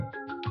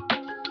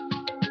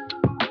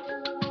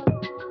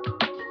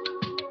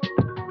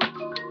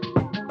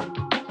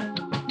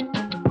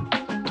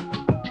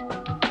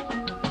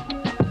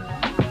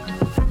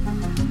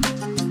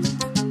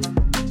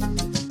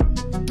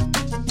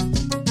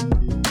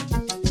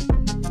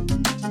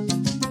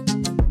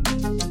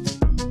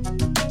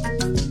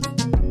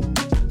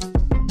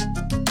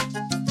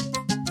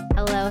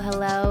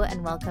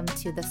welcome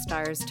to The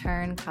Stars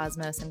Turn,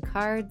 Cosmos and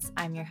Cards.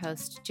 I'm your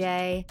host,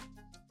 Jay.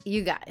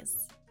 You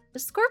guys,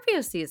 it's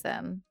Scorpio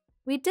season.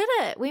 We did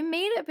it. We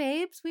made it,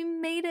 babes. We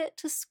made it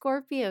to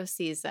Scorpio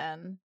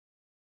season.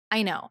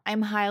 I know,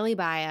 I'm highly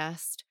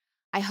biased.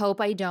 I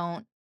hope I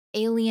don't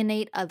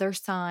alienate other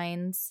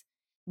signs,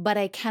 but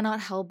I cannot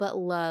help but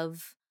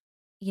love,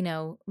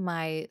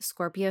 my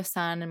Scorpio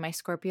sun and my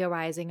Scorpio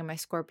rising and my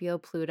Scorpio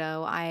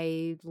Pluto.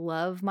 I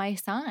love my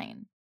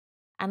sign.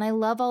 And I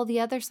love all the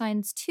other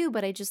signs too,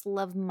 but I just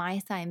love my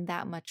sign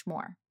that much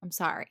more. I'm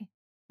sorry.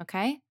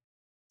 Okay?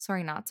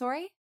 Sorry, not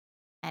sorry.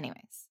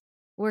 Anyways,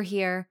 we're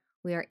here.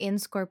 We are in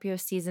Scorpio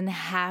season.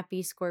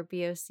 Happy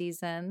Scorpio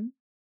season.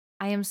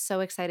 I am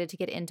so excited to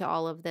get into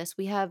all of this.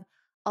 We have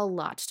a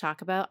lot to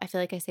talk about. I feel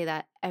like I say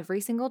that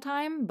every single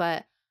time,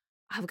 but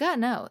I've got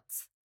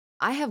notes.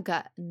 I have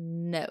got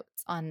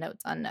notes on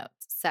notes on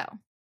notes. So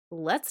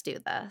let's do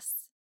this.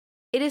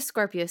 It is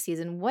Scorpio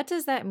season. What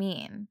does that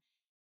mean?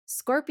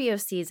 Scorpio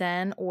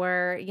season,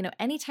 or,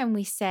 anytime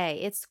we say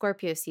it's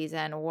Scorpio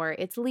season or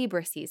it's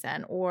Libra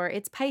season or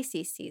it's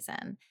Pisces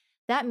season,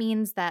 that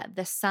means that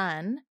the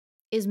sun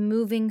is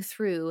moving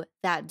through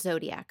that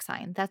zodiac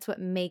sign. That's what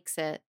makes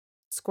it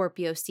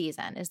Scorpio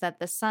season, is that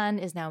the sun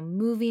is now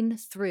moving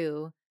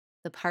through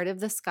the part of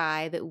the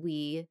sky that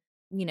we,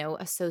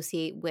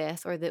 associate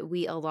with or that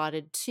we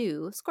allotted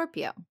to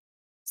Scorpio.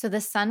 So the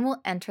sun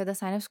will enter the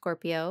sign of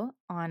Scorpio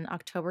on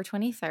October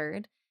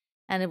 23rd.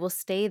 And it will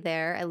stay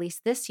there, at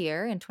least this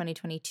year in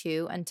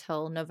 2022,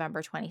 until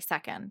November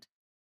 22nd.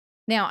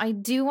 Now, I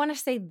do want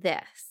to say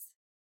this.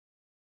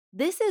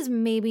 This is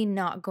maybe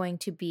not going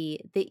to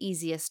be the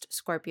easiest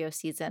Scorpio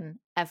season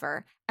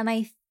ever. And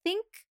I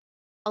think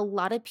a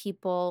lot of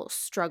people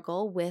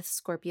struggle with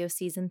Scorpio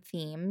season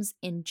themes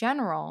in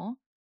general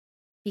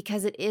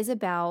because it is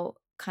about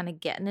kind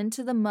of getting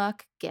into the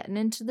muck, getting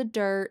into the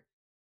dirt.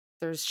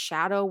 There's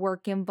shadow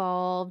work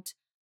involved.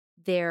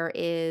 There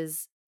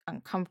is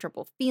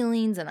uncomfortable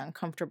feelings and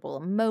uncomfortable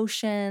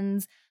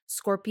emotions.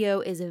 Scorpio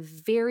is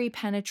very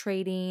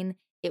penetrating.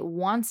 It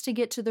wants to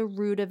get to the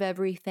root of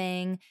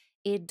everything.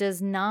 It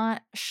does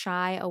not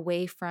shy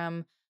away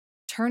from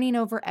turning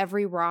over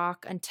every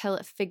rock until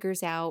it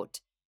figures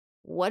out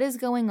what is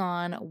going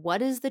on,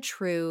 what is the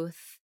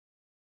truth,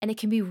 and it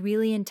can be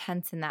really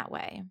intense in that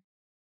way.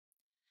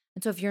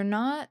 And so if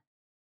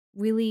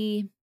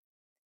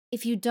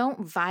you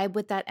don't vibe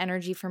with that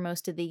energy for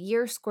most of the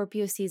year,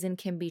 Scorpio season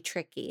can be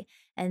tricky.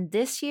 And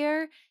this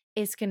year,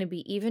 it's going to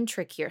be even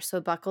trickier.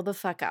 So buckle the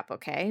fuck up,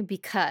 okay?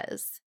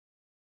 Because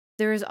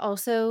there is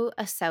also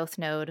a South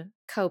Node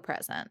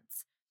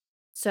co-presence.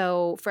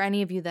 So for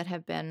any of you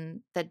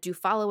that do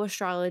follow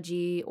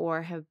astrology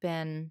or have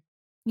been,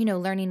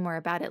 learning more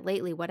about it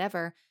lately,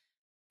 whatever,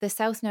 the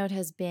South Node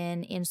has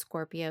been in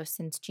Scorpio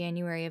since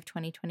January of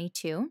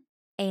 2022.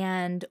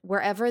 And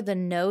wherever the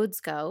nodes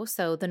go,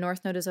 so the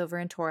North Node is over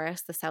in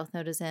Taurus, the South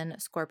Node is in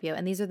Scorpio,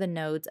 and these are the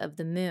nodes of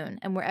the moon.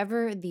 And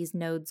wherever these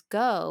nodes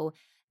go,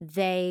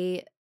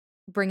 they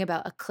bring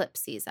about eclipse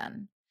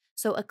season.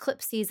 So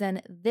eclipse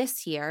season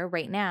this year,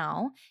 right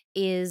now,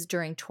 is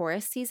during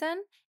Taurus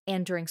season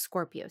and during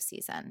Scorpio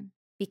season,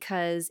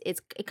 because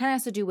it kind of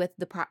has to do with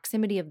the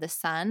proximity of the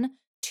sun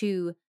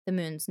to the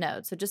moon's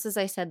node. So just as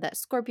I said that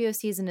Scorpio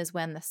season is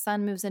when the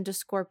sun moves into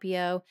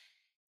Scorpio,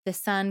 the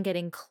sun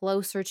getting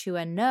closer to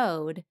a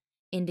node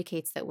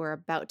indicates that we're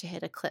about to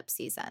hit eclipse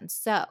season.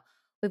 So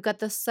we've got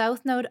the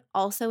South Node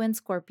also in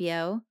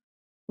Scorpio,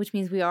 which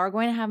means we are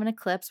going to have an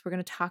eclipse. We're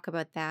going to talk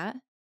about that.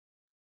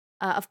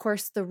 Of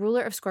course, the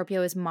ruler of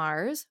Scorpio is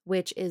Mars,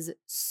 which is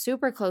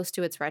super close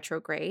to its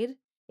retrograde.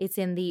 It's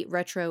in the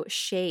retro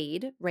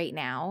shade right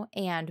now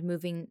and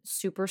moving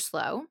super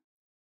slow.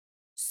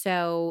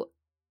 So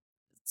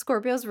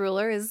Scorpio's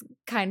ruler is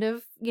kind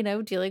of,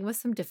 dealing with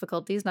some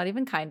difficulties, not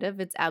even kind of,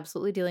 it's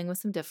absolutely dealing with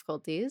some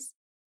difficulties.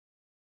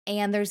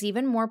 And there's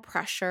even more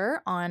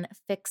pressure on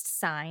fixed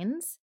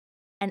signs.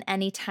 And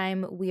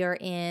anytime we are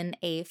in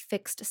a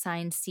fixed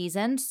sign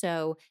season,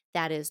 so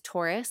that is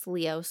Taurus,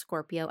 Leo,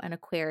 Scorpio, and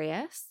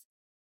Aquarius,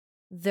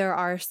 there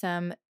are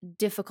some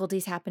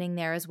difficulties happening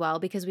there as well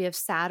because we have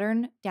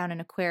Saturn down in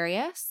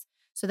Aquarius.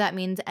 So that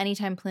means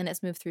anytime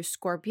planets move through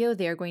Scorpio,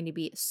 they are going to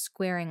be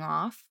squaring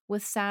off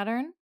with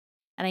Saturn.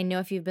 And I know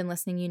if you've been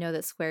listening, you know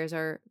that squares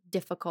are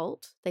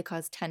difficult. They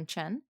cause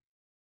tension.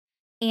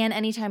 And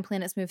anytime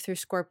planets move through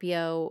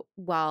Scorpio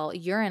while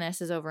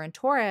Uranus is over in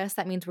Taurus,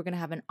 that means we're going to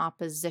have an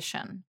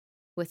opposition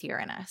with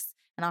Uranus.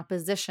 And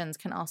oppositions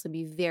can also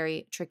be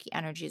very tricky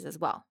energies as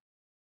well.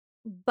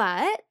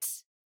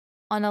 But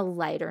on a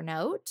lighter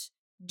note,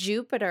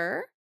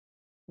 Jupiter,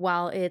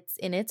 while it's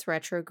in its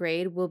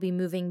retrograde, will be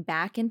moving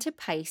back into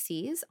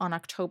Pisces on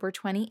October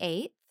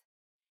 28th.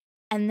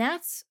 And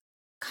that's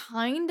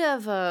kind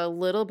of a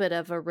little bit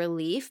of a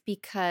relief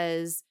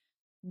because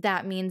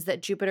that means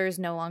that Jupiter is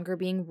no longer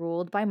being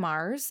ruled by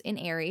Mars in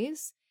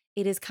Aries.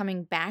 It is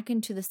coming back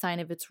into the sign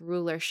of its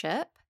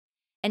rulership.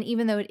 And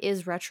even though it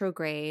is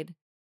retrograde,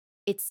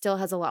 it still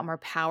has a lot more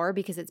power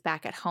because it's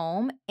back at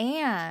home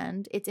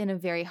and it's in a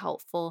very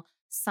helpful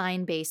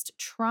sign-based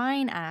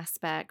trine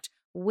aspect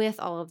with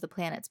all of the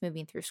planets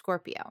moving through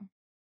Scorpio.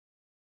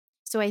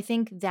 So I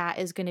think that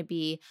is going to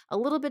be a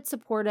little bit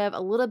supportive, a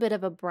little bit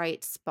of a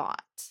bright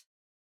spot.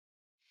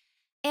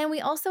 And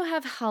we also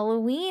have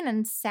Halloween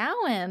and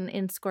Samhain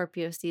in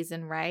Scorpio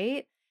season,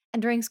 right?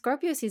 And during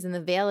Scorpio season,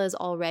 the veil is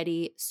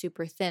already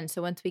super thin.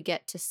 So once we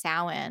get to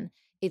Samhain,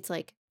 it's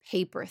like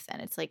paper thin,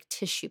 it's like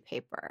tissue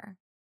paper.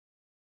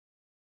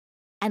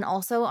 And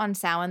also on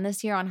Samhain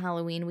this year, on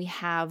Halloween, we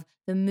have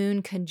the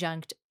moon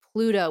conjunct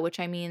Pluto, which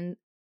I mean,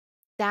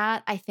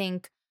 that I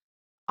think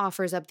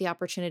offers up the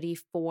opportunity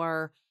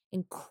for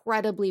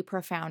incredibly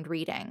profound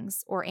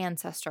readings or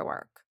ancestor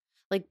work.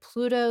 Like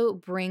Pluto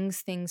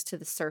brings things to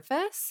the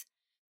surface,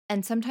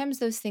 and sometimes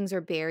those things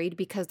are buried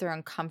because they're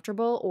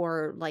uncomfortable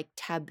or like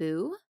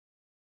taboo,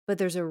 but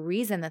there's a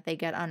reason that they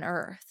get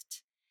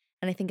unearthed.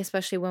 And I think,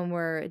 especially when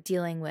we're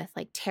dealing with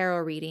like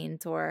tarot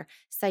readings or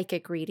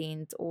psychic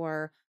readings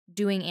or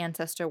doing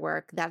ancestor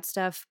work, that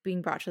stuff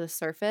being brought to the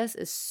surface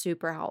is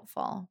super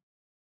helpful.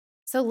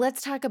 So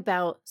let's talk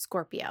about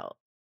Scorpio.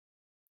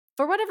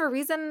 For whatever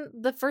reason,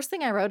 the first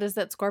thing I wrote is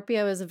that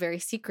Scorpio is a very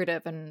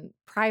secretive and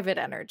private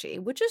energy,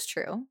 which is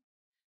true.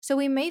 So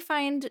we may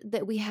find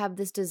that we have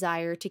this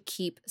desire to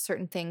keep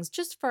certain things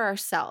just for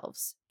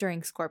ourselves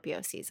during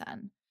Scorpio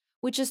season,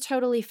 which is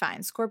totally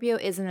fine. Scorpio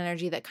is an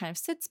energy that kind of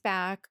sits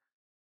back,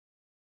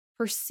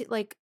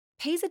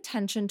 pays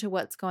attention to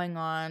what's going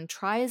on,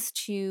 tries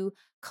to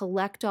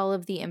collect all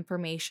of the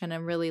information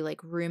and really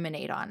like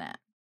ruminate on it.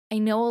 I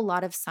know a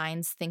lot of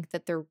signs think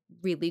that they're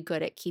really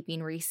good at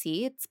keeping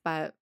receipts,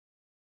 but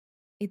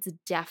it's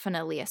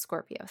definitely a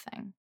Scorpio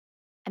thing.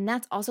 And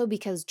that's also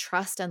because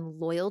trust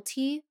and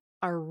loyalty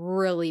are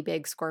really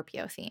big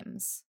Scorpio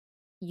themes.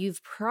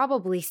 You've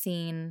probably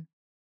seen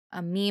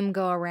a meme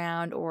go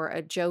around or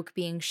a joke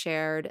being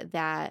shared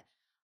that,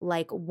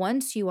 like,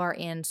 once you are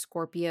in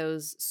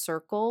Scorpio's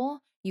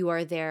circle, you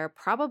are there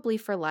probably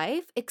for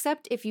life,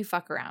 except if you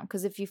fuck around.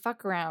 Because if you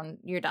fuck around,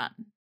 you're done.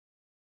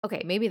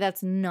 Okay, maybe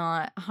that's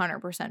not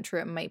 100% true.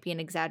 It might be an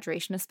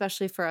exaggeration,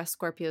 especially for us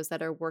Scorpios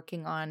that are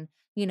working on,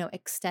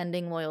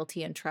 extending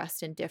loyalty and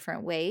trust in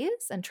different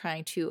ways and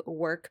trying to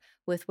work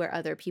with where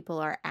other people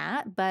are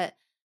at. But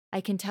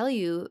I can tell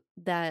you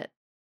that,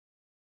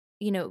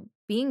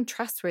 being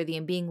trustworthy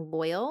and being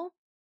loyal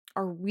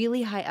are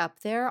really high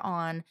up there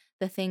on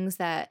the things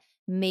that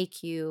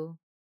make you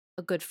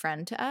a good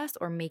friend to us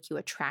or make you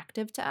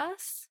attractive to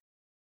us.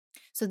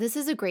 So, this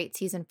is a great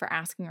season for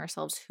asking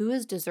ourselves who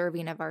is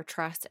deserving of our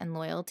trust and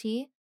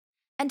loyalty,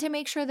 and to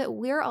make sure that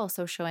we're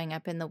also showing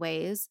up in the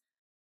ways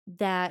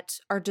that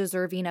are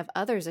deserving of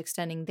others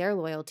extending their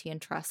loyalty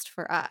and trust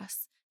for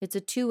us. It's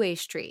a two-way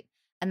street.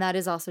 And that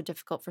is also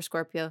difficult for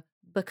Scorpio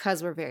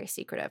because we're very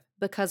secretive,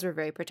 because we're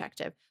very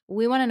protective.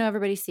 We want to know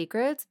everybody's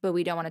secrets, but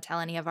we don't want to tell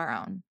any of our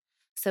own.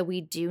 So,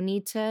 we do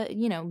need to,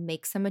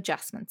 make some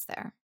adjustments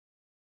there.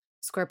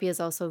 Scorpio is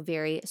also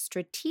very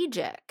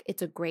strategic.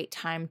 It's a great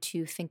time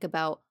to think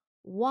about,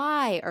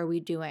 why are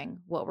we doing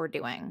what we're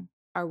doing?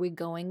 Are we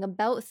going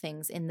about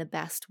things in the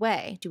best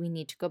way? Do we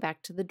need to go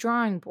back to the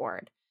drawing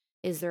board?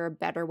 Is there a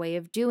better way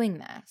of doing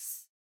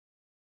this?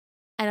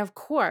 And of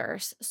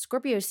course,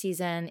 Scorpio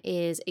season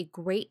is a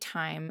great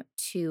time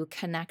to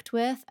connect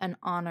with and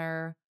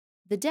honor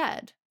the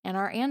dead and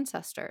our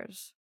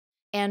ancestors,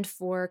 and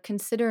for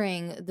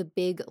considering the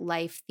big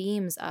life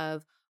themes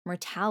of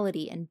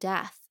mortality and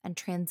death and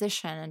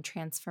transition and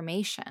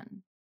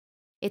transformation.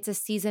 It's a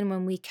season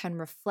when we can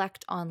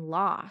reflect on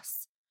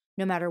loss,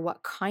 no matter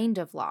what kind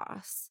of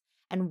loss,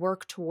 and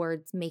work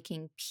towards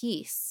making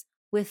peace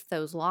with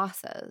those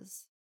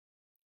losses.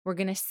 We're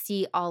going to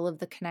see all of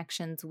the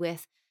connections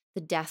with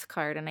the death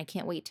card, and I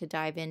can't wait to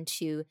dive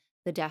into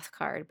the death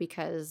card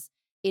because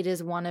it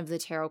is one of the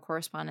tarot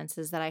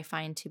correspondences that I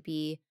find to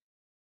be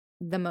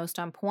the most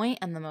on point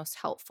and the most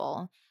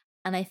helpful.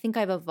 And I think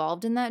I've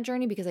evolved in that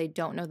journey because I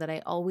don't know that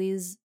I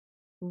always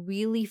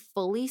really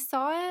fully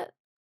saw it,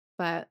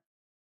 but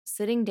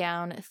sitting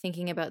down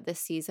thinking about this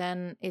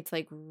season, it's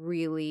like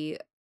really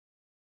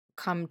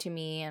come to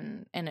me,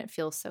 and it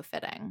feels so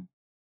fitting.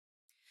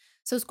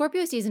 So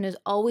Scorpio season is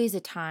always a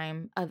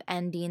time of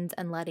endings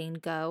and letting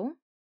go,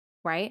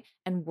 right?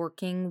 And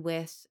working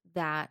with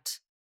that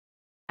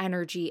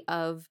energy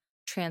of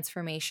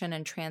transformation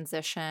and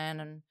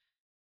transition,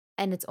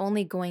 and it's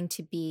only going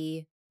to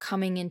be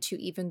coming into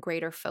even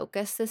greater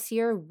focus this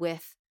year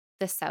with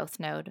the South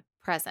Node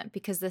present,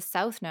 because the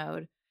South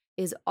Node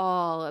is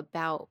all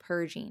about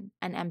purging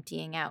and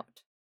emptying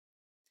out.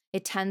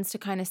 It tends to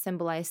kind of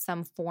symbolize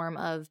some form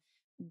of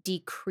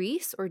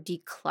decrease or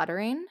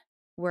decluttering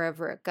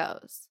wherever it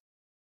goes.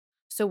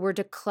 So we're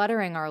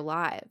decluttering our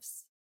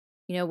lives,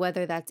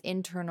 whether that's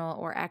internal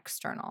or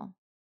external.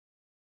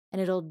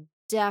 And it'll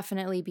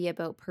definitely be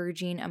about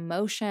purging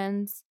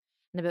emotions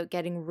and about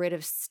getting rid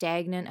of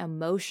stagnant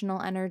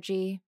emotional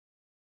energy.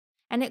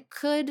 And it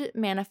could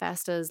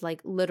manifest as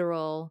like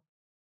literal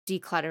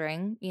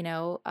decluttering,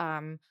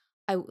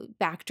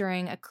 back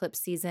during eclipse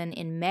season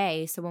in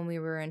May. So when we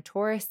were in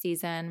Taurus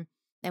season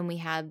and we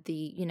had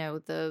the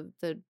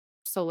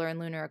solar and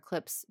lunar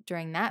eclipse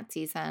during that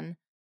season,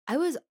 I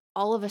was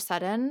all of a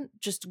sudden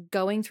just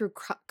going through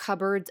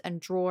cupboards and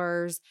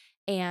drawers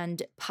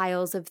and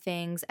piles of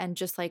things and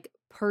just like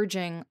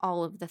purging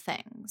all of the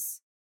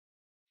things.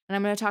 And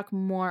I'm going to talk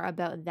more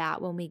about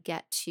that when we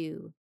get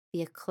to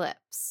the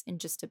eclipse in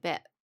just a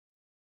bit.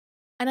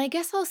 And I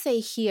guess I'll say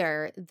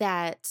here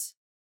that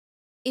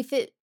if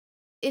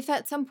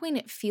at some point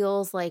it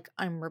feels like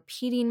I'm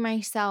repeating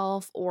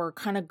myself or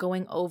kind of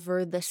going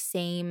over the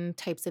same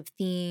types of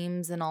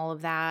themes and all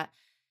of that,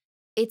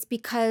 it's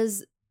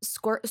because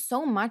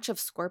so much of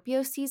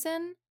Scorpio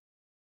season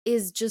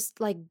is just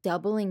like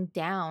doubling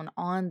down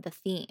on the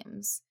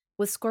themes.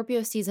 With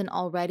Scorpio season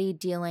already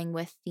dealing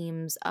with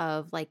themes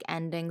of like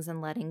endings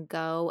and letting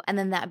go, and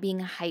then that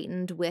being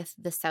heightened with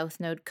the South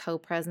Node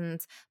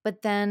co-presence.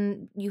 But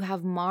then you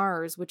have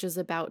Mars, which is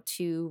about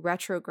to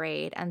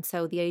retrograde. And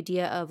so the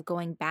idea of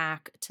going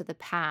back to the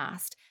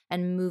past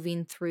and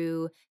moving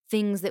through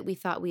things that we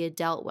thought we had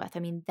dealt with, I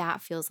mean,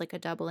 that feels like a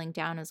doubling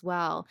down as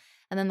well.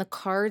 And then the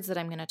cards that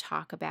I'm going to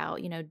talk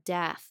about,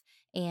 death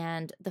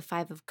and the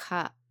Five of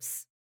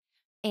Cups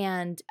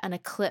and an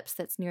eclipse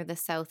that's near the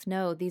South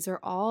Node, these are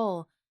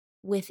all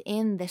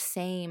within the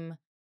same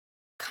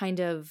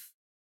kind of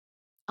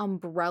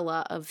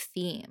umbrella of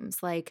themes,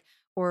 like,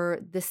 or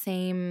the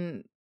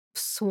same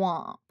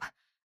swamp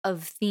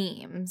of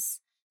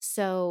themes.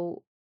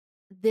 So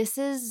this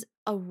is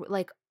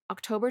like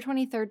October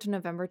 23rd to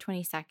November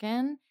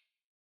 22nd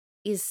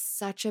is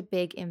such a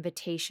big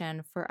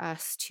invitation for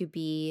us to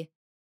be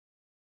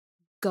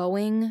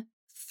going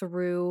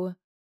through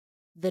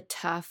the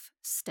tough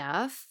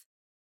stuff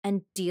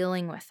and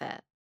dealing with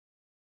it.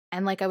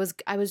 And like I was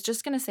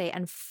just going to say,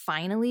 and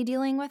finally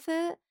dealing with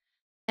it.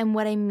 And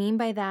what I mean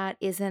by that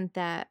isn't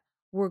that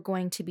we're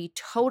going to be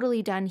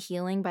totally done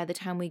healing by the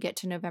time we get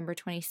to November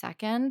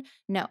 22nd.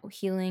 No,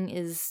 healing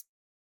is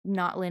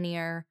not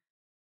linear.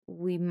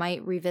 We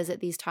might revisit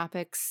these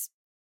topics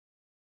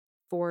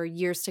for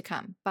years to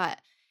come, but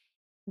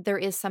there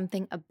is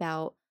something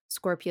about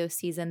Scorpio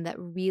season that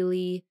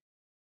really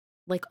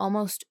like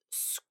almost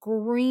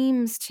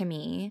screams to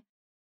me.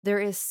 There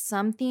is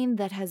something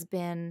that has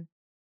been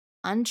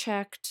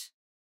unchecked,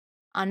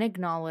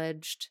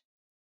 unacknowledged,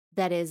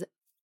 that is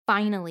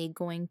finally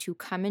going to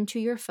come into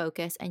your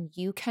focus and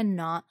you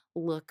cannot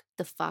look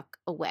the fuck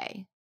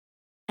away.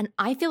 And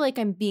I feel like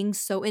I'm being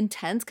so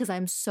intense because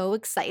I'm so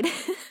excited.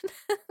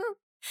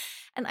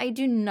 And I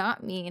do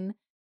not mean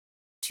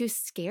to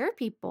scare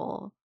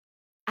people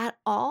at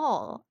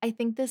all. I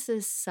think this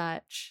is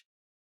I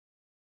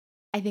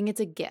think it's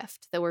a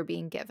gift that we're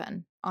being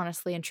given,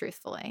 honestly and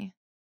truthfully.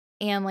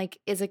 And like,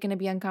 is it going to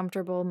be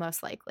uncomfortable?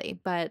 Most likely.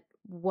 But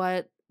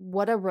what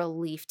a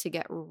relief to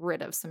get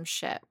rid of some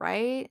shit,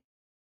 right?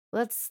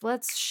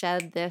 Let's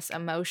shed this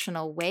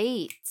emotional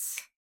weight.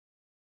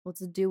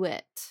 Let's do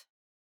it.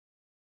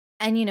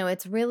 And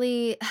it's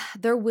really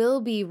there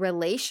will be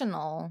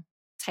relational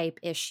type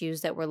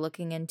issues that we're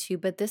looking into,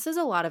 but this is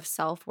a lot of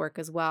self-work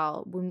as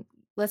well.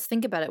 Let's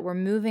think about it. We're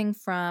moving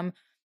from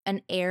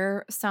an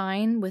air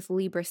sign with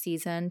Libra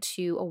season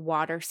to a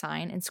water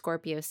sign in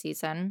Scorpio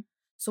season.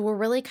 So we're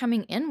really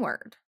coming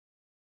inward.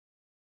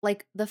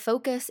 Like the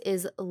focus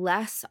is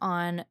less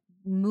on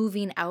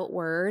moving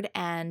outward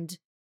and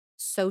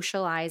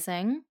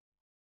socializing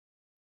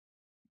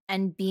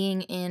and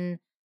being in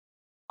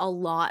a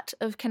lot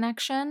of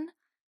connection.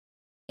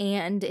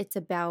 And it's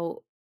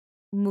about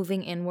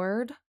moving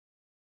inward,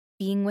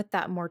 being with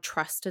that more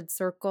trusted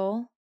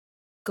circle,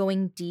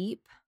 going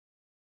deep,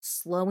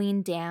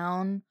 slowing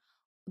down.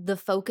 The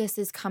focus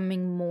is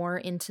coming more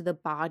into the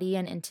body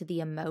and into the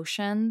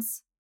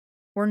emotions.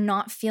 We're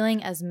not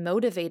feeling as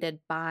motivated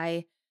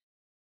by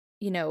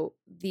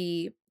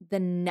the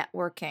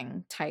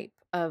networking type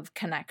of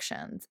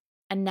connections.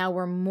 And now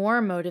we're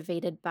more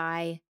motivated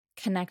by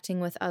connecting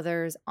with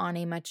others on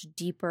a much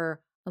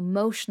deeper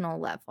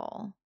emotional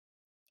level.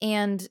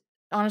 And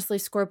honestly,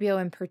 Scorpio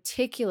in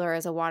particular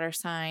as a water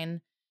sign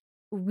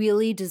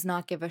really does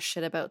not give a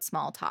shit about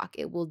small talk.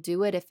 It will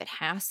do it if it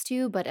has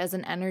to, but as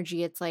an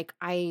energy, it's like,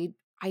 I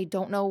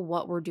don't know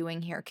what we're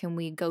doing here. Can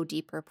we go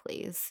deeper,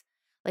 please?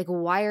 Like,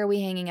 why are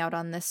we hanging out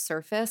on this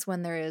surface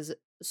when there is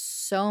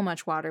so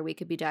much water we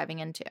could be diving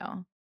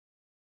into?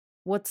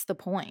 What's the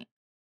point?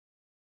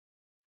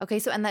 Okay,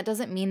 so, and that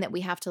doesn't mean that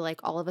we have to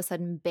like all of a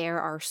sudden bare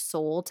our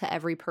soul to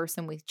every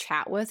person we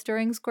chat with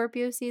during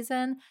Scorpio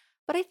season,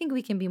 but I think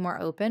we can be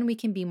more open, we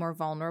can be more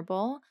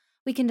vulnerable,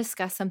 we can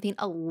discuss something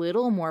a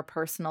little more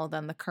personal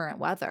than the current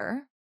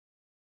weather,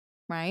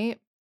 right?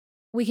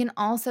 We can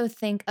also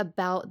think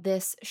about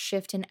this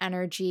shift in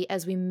energy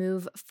as we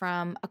move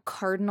from a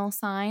cardinal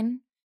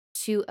sign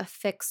to a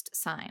fixed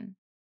sign.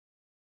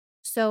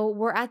 So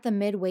we're at the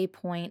midway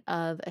point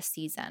of a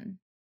season.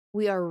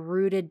 We are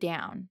rooted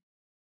down.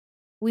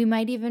 We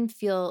might even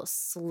feel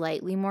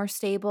slightly more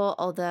stable,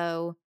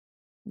 although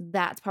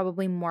that's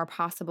probably more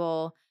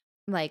possible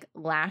like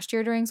last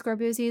year during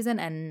Scorpio season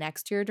and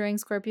next year during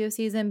Scorpio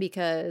season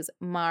because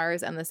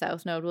Mars and the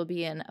South Node will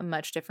be in a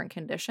much different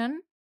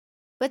condition.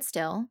 But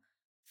still,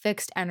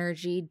 fixed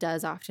energy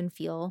does often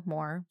feel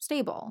more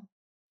stable.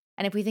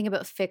 And if we think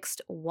about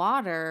fixed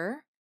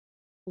water,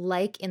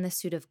 like in the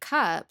Suit of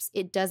Cups,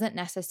 it doesn't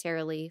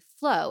necessarily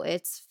flow.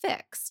 It's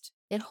fixed.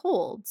 It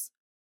holds.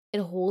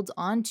 It holds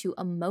on to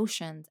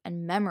emotions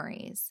and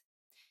memories.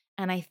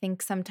 And I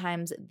think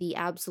sometimes the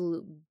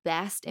absolute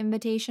best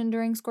invitation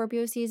during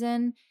Scorpio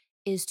season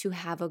is to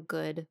have a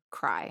good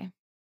cry.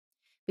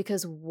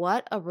 Because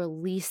what a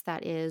release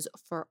that is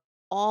for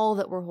all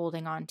that we're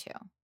holding on to.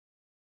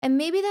 And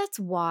maybe that's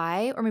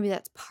why, or maybe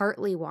that's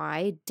partly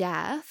why,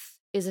 death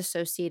is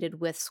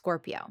associated with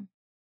Scorpio.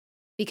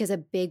 Because a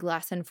big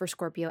lesson for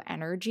Scorpio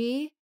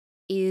energy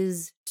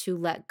is to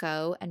let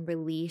go and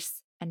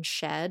release and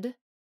shed.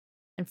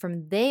 And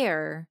from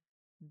there,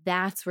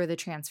 that's where the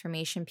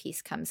transformation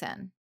piece comes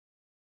in.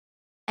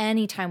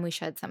 Anytime we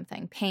shed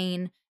something,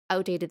 pain,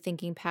 outdated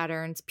thinking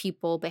patterns,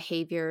 people,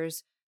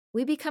 behaviors,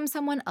 we become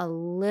someone a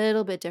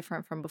little bit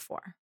different from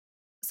before.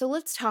 So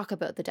let's talk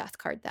about the death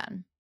card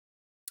then.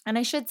 And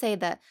I should say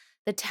that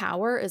the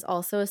Tower is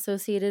also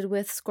associated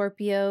with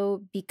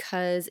Scorpio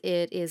because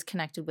it is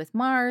connected with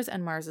Mars,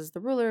 and Mars is the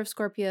ruler of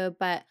Scorpio.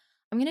 But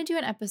I'm going to do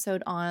an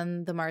episode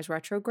on the Mars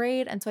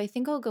retrograde. And so I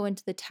think I'll go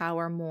into the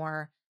Tower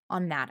more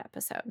on that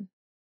episode.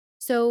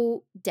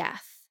 So,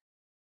 death,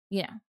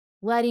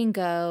 letting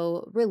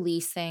go,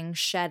 releasing,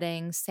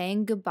 shedding,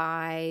 saying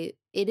goodbye.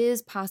 It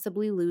is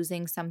possibly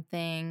losing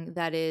something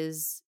that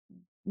is,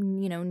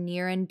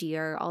 near and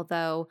dear,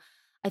 although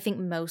I think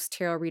most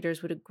tarot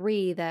readers would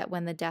agree that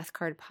when the death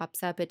card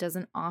pops up, it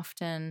doesn't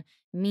often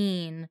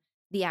mean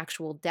the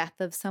actual death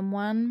of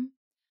someone,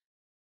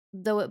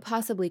 though it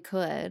possibly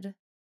could,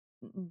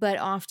 but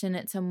often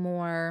it's a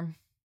more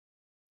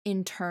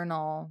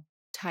internal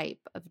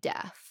type of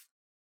death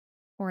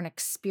or an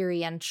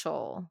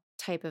experiential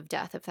type of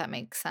death, if that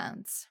makes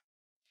sense.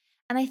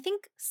 And I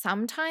think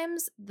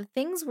sometimes the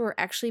things we're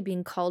actually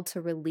being called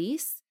to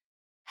release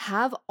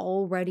have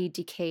already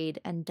decayed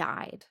and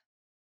died.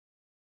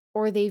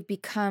 Or they've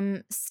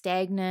become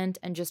stagnant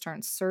and just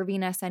aren't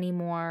serving us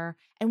anymore.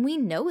 And we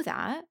know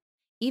that,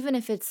 even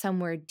if it's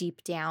somewhere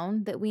deep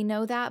down that we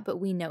know that, but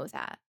we know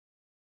that.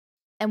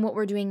 And what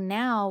we're doing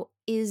now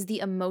is the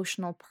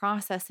emotional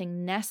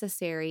processing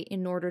necessary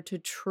in order to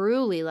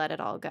truly let it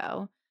all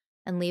go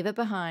and leave it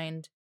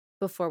behind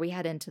before we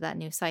head into that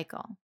new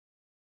cycle.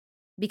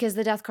 Because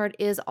the death card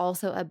is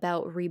also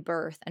about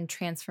rebirth and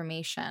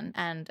transformation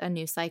and a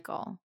new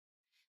cycle.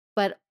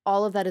 But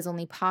all of that is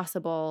only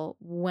possible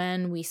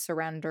when we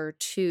surrender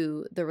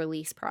to the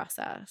release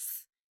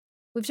process.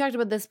 We've talked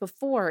about this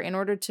before. In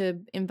order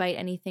to invite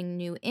anything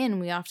new in,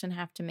 we often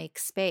have to make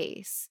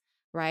space,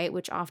 right?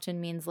 Which often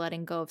means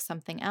letting go of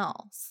something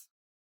else.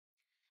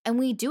 And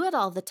we do it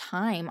all the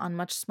time on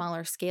much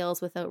smaller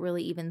scales without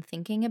really even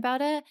thinking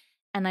about it.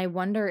 And I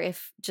wonder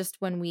if just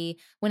when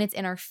it's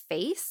in our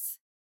face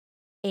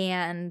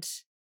and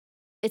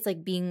it's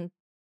like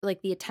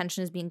the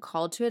attention is being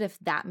called to it, if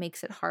that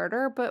makes it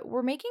harder, but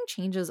we're making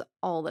changes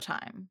all the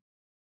time.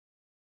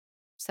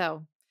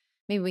 So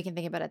maybe we can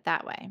think about it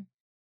that way.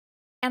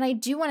 And I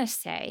do want to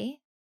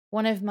say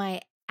one of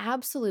my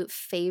absolute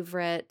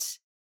favorite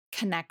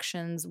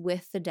connections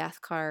with the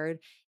death card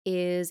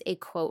is a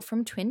quote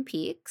from Twin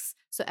Peaks.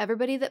 So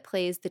everybody that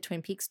plays the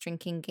Twin Peaks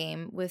drinking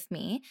game with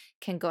me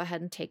can go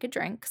ahead and take a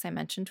drink because I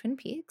mentioned Twin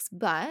Peaks,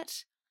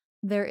 but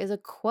there is a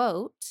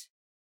quote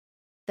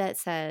that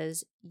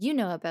says, "You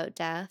know about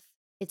death,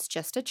 it's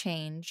just a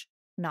change,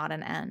 not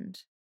an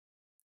end."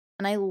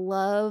 And I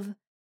love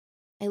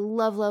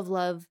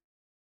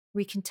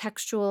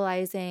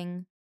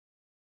recontextualizing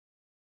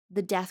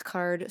the death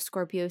card,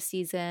 Scorpio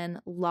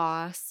season,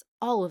 loss,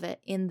 all of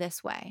it in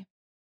this way.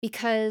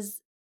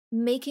 Because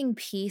making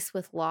peace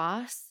with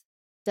loss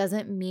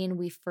doesn't mean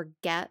we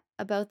forget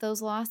about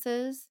those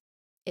losses.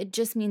 It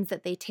just means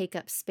that they take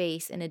up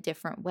space in a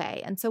different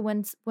way. And so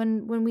when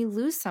we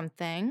lose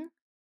something,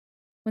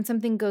 when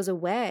something goes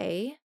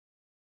away,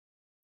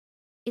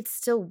 it's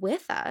still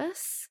with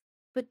us,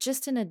 but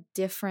just in a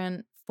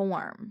different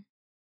form.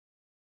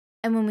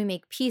 And when we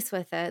make peace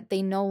with it,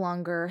 they no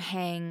longer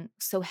hang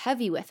so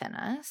heavy within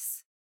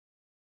us.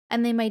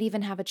 And they might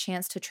even have a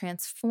chance to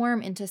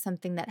transform into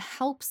something that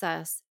helps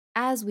us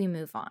as we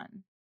move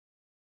on.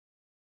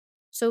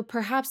 So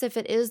perhaps if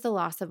it is the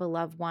loss of a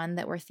loved one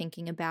that we're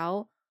thinking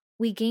about,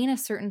 we gain a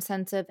certain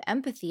sense of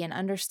empathy and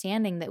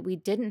understanding that we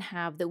didn't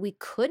have, that we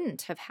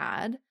couldn't have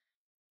had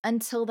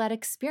until that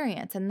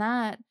experience. And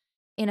that,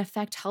 in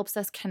effect, helps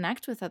us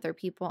connect with other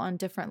people on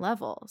different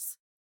levels.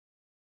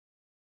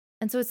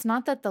 And so it's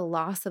not that the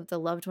loss of the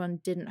loved one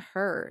didn't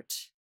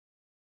hurt.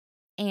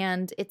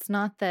 And it's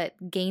not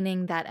that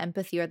gaining that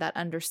empathy or that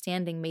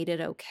understanding made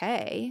it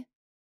okay.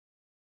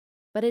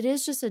 But it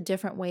is just a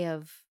different way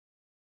of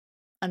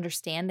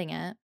understanding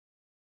it.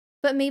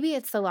 But maybe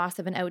it's the loss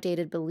of an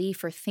outdated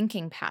belief or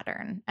thinking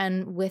pattern.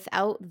 And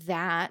without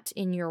that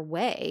in your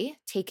way,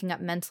 taking up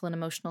mental and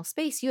emotional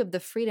space, you have the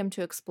freedom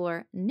to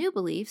explore new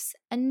beliefs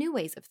and new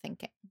ways of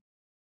thinking.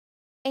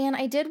 And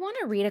I did want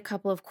to read a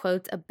couple of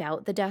quotes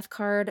about the death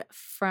card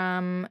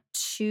from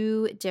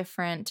two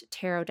different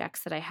tarot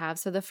decks that I have.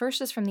 So the first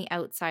is from the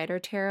Outsider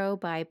Tarot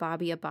by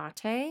Bobby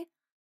Abate.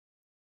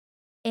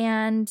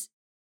 And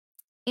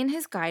in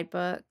his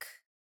guidebook,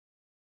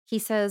 He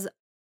says,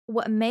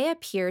 what may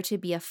appear to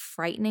be a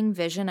frightening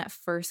vision at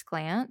first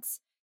glance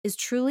is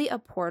truly a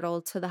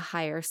portal to the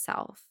higher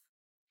self.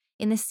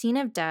 In the scene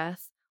of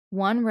death,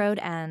 one road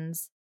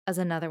ends as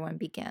another one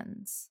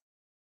begins,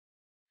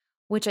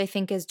 which I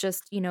think is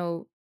just,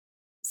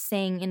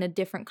 saying in a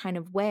different kind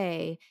of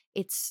way,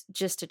 it's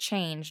just a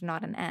change,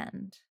 not an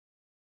end.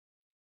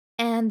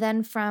 And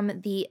then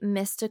from the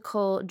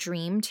Mystical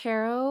Dream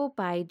Tarot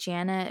by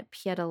Janet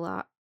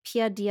Piediolato.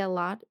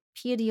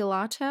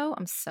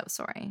 I'm so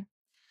sorry.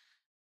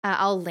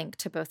 I'll link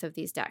to both of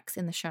these decks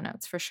in the show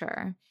notes for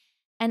sure.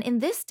 And in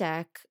this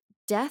deck,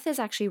 Death is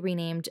actually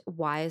renamed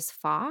Wise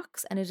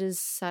Fox, and it is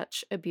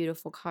such a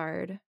beautiful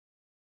card.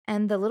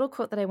 And the little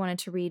quote that I wanted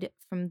to read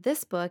from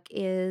this book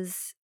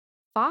is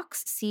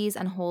Fox sees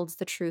and holds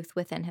the truth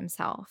within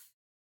himself.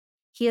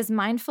 He is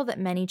mindful that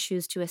many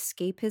choose to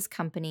escape his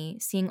company,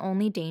 seeing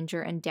only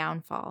danger and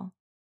downfall.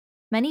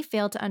 Many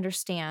fail to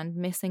understand,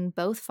 missing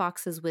both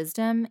Fox's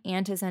wisdom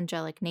and his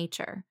angelic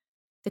nature,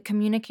 the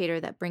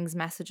communicator that brings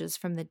messages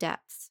from the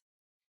depths.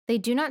 They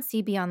do not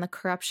see beyond the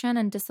corruption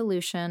and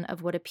dissolution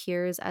of what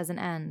appears as an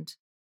end.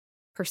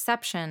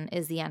 Perception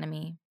is the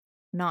enemy,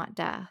 not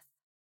death.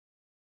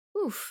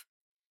 Oof.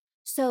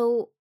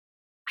 So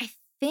I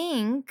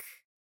think,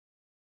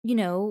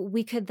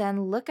 we could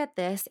then look at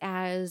this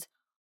as,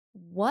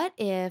 what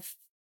if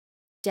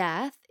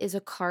death is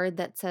a card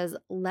that says,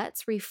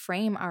 let's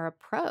reframe our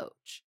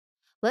approach.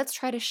 Let's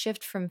try to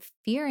shift from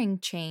fearing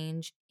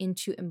change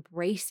into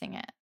embracing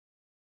it.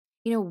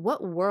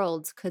 What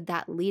worlds could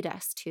that lead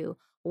us to?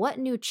 What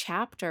new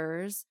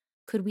chapters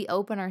could we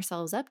open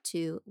ourselves up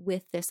to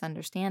with this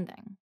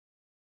understanding?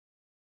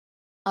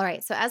 All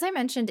right, so as I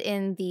mentioned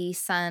in the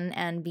Sun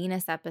and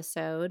Venus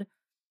episode,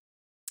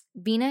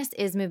 Venus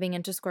is moving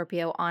into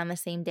Scorpio on the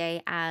same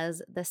day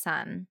as the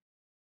Sun.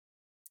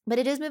 But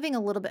it is moving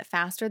a little bit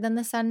faster than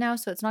the Sun now,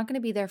 so it's not going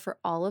to be there for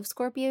all of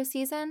Scorpio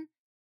season,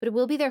 but it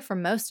will be there for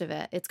most of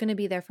it. It's going to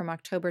be there from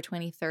October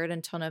 23rd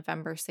until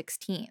November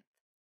 16th.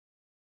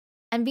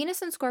 And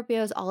Venus in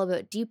Scorpio is all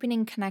about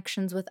deepening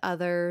connections with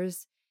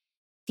others.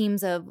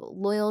 Themes of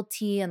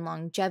loyalty and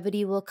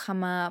longevity will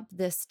come up,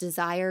 this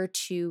desire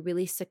to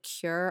really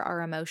secure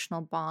our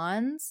emotional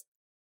bonds.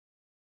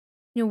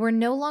 We're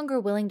no longer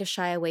willing to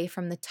shy away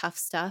from the tough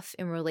stuff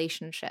in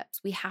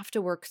relationships. We have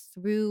to work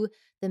through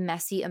the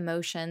messy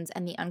emotions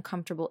and the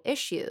uncomfortable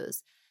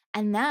issues.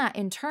 And that,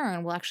 in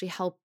turn, will actually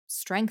help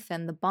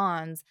strengthen the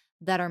bonds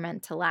that are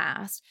meant to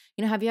last.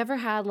 Have you ever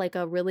had like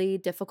a really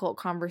difficult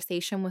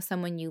conversation with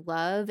someone you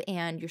love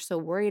and you're so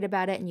worried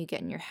about it and you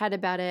get in your head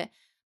about it,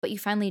 but you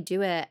finally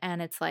do it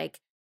and it's like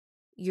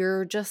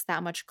you're just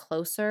that much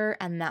closer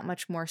and that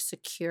much more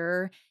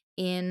secure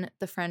in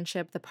the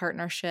friendship, the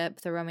partnership,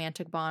 the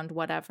romantic bond,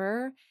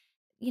 whatever.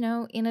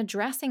 In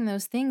addressing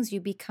those things, you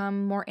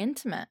become more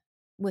intimate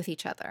with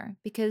each other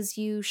because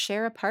you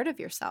share a part of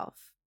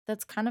yourself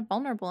that's kind of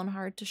vulnerable and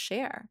hard to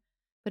share,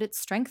 but it's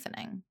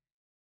strengthening.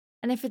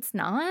 And if it's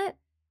not,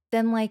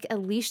 then like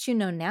at least you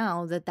know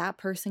now that that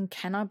person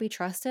cannot be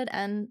trusted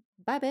and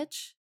bye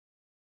bitch.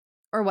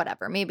 Or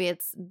whatever. Maybe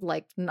it's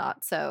like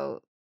not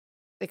so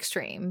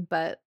extreme,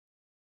 but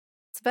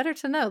it's better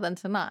to know than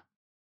to not.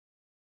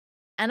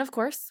 And of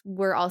course,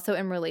 we're also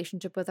in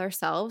relationship with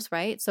ourselves,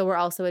 right? So we're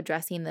also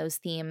addressing those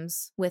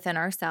themes within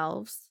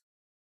ourselves.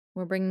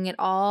 We're bringing it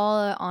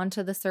all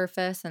onto the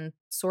surface and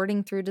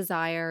sorting through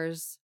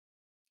desires.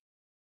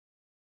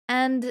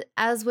 And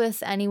as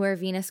with anywhere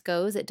Venus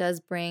goes, it does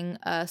bring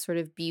a sort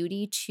of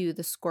beauty to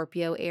the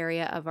Scorpio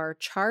area of our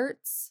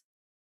charts.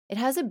 It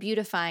has a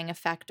beautifying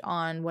effect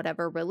on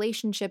whatever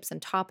relationships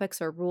and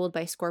topics are ruled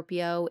by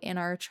Scorpio in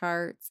our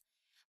charts.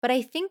 But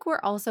I think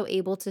we're also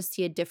able to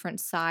see a different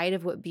side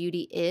of what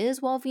beauty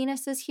is while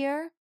Venus is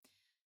here.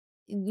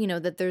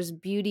 That there's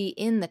beauty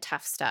in the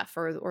tough stuff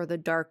or the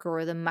darker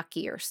or the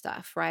muckier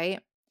stuff,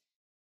 right?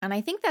 And I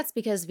think that's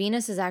because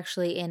Venus is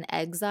actually in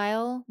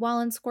exile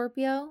while in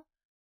Scorpio,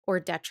 or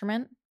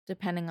detriment,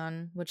 depending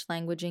on which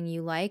languaging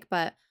you like.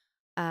 But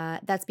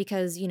that's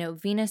because,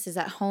 Venus is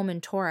at home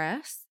in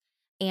Taurus,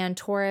 and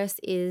Taurus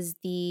is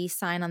the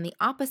sign on the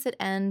opposite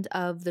end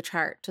of the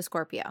chart to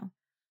Scorpio.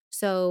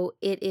 So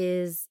it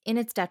is in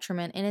its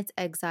detriment, in its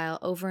exile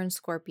over in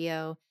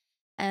Scorpio.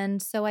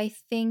 And so I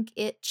think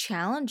it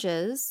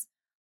challenges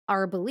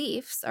our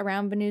beliefs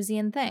around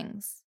Venusian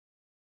things,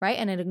 right?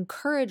 And it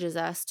encourages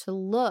us to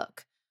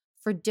look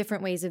for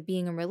different ways of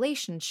being in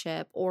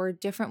relationship or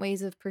different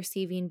ways of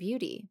perceiving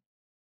beauty.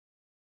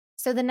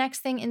 So the next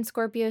thing in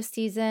Scorpio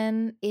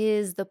season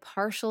is the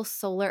partial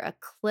solar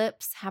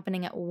eclipse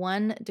happening at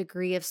 1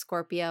 degree of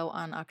Scorpio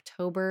on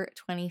October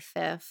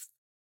 25th.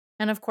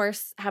 And of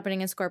course, happening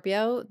in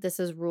Scorpio,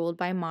 this is ruled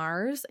by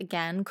Mars,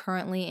 again,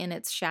 currently in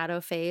its shadow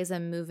phase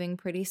and moving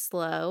pretty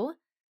slow.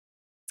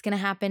 It's going to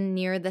happen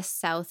near the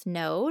South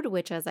Node,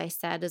 which, as I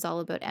said, is all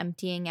about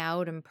emptying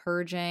out and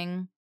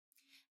purging.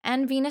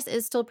 And Venus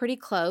is still pretty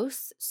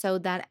close, so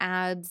that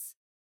adds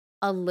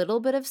a little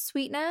bit of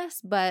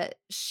sweetness, but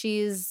she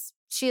is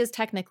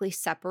technically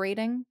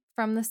separating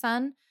from the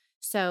sun.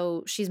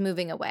 So she's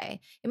moving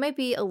away. It might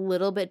be a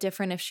little bit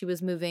different if she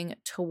was moving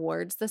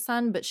towards the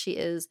sun, but she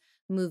is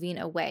moving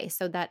away.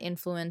 So that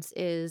influence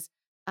is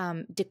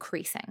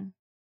decreasing.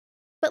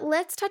 But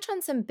let's touch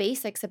on some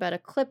basics about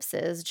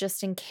eclipses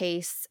just in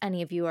case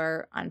any of you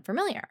are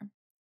unfamiliar.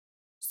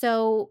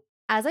 So,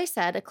 as I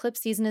said, eclipse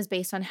season is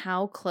based on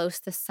how close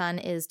the sun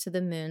is to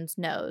the moon's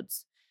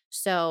nodes.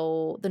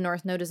 So, the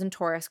north node is in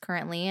Taurus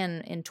currently,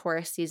 and in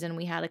Taurus season,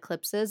 we had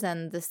eclipses,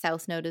 and the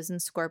south node is in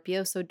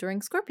Scorpio. So,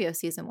 during Scorpio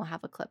season, we'll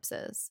have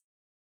eclipses.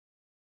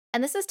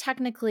 And this is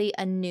technically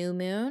a new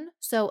moon.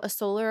 So, a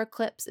solar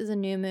eclipse is a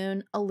new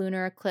moon, a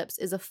lunar eclipse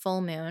is a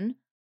full moon,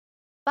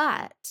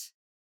 but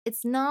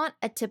it's not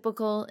a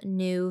typical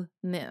new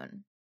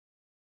moon.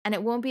 And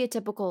it won't be a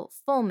typical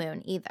full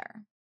moon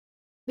either.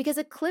 Because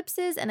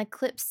eclipses and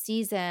eclipse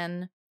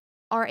season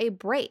are a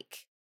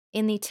break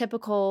in the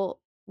typical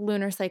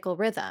lunar cycle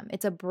rhythm.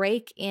 It's a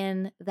break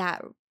in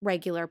that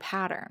regular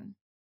pattern.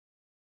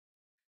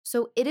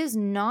 So it is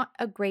not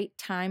a great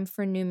time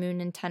for new moon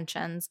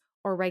intentions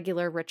or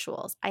regular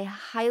rituals. I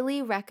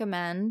highly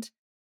recommend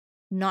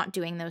not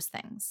doing those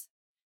things.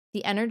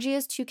 The energy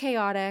is too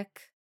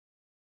chaotic.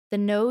 The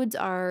nodes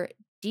are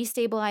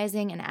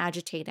destabilizing and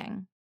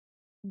agitating.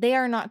 They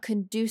are not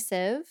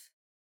conducive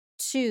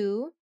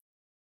to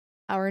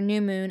our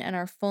new moon and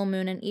our full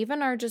moon, and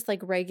even our just like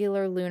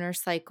regular lunar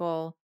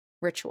cycle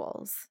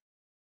rituals.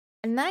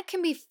 And that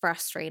can be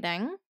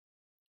frustrating,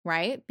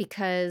 right?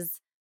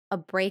 Because a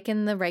break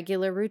in the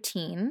regular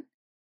routine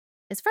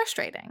is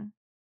frustrating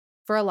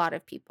for a lot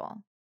of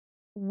people.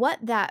 What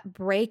that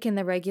break in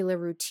the regular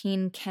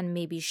routine can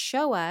maybe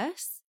show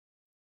us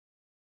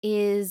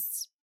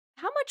is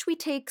how much we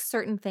take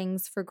certain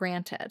things for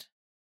granted,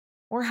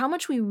 or how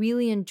much we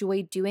really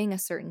enjoy doing a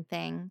certain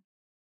thing.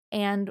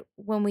 And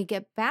when we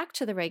get back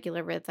to the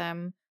regular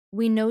rhythm,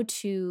 we know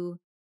to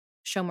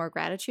show more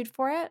gratitude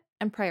for it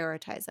and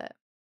prioritize it.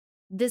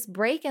 This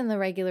break in the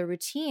regular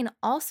routine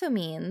also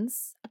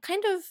means a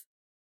kind of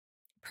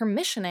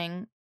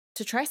permissioning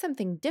to try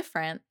something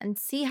different and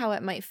see how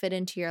it might fit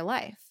into your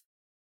life.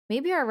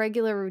 Maybe our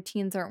regular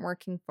routines aren't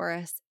working for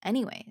us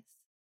anyways.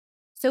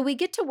 So we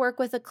get to work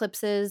with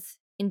eclipses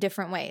in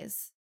different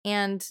ways.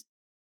 And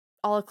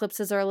all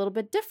eclipses are a little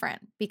bit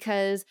different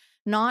because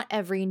not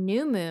every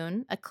new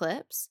moon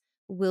eclipse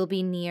will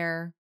be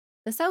near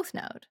the south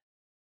node.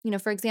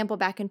 For example,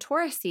 back in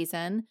Taurus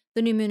season,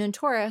 the new moon in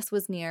Taurus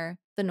was near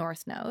the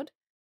north node,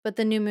 but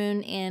the new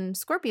moon in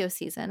Scorpio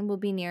season will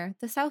be near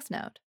the south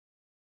node.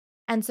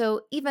 And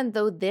so even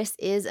though this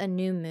is a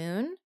new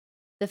moon,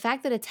 the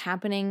fact that it's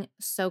happening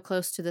so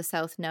close to the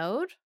south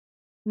node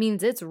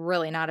means it's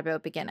really not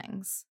about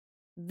beginnings.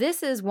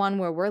 This is one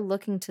where we're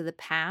looking to the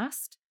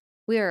past.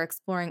 We are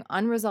exploring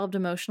unresolved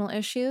emotional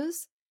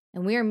issues,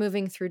 and we are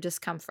moving through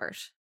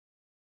discomfort.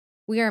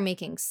 We are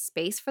making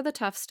space for the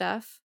tough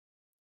stuff.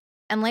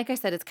 And like I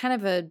said, it's kind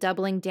of a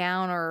doubling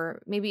down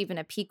or maybe even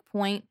a peak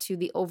point to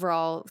the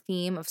overall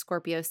theme of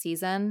Scorpio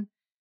season.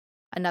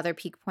 Another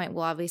peak point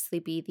will obviously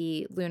be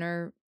the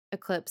lunar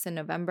eclipse in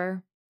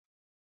November.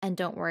 And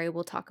don't worry,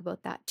 we'll talk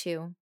about that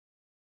too.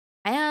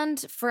 And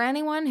for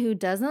anyone who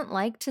doesn't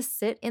like to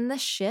sit in the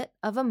shit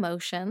of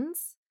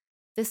emotions,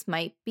 this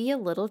might be a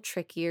little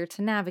trickier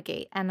to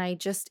navigate. And I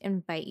just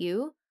invite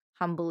you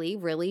humbly,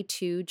 really,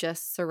 to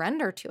just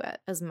surrender to it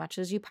as much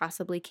as you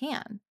possibly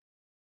can.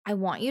 I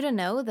want you to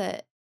know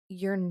that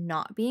you're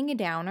not being a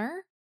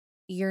downer.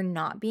 You're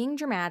not being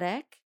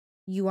dramatic.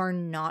 You are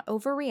not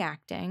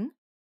overreacting.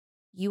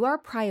 You are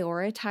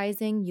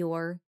prioritizing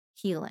your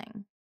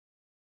healing.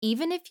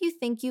 Even if you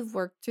think you've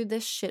worked through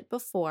this shit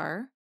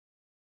before,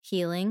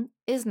 healing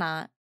is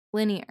not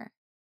linear.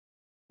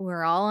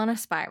 We're all on a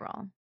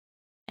spiral.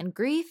 And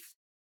grief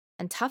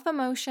and tough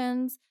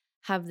emotions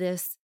have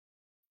this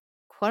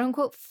quote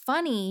unquote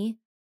funny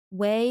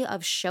way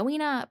of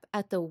showing up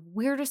at the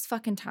weirdest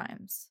fucking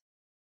times.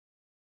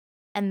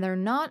 And they're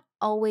not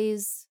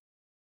always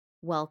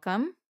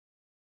welcome.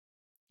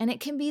 And it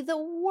can be the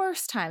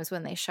worst times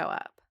when they show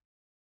up.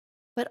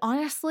 But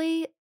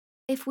honestly,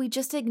 if we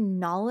just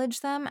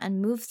acknowledge them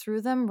and move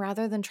through them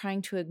rather than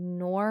trying to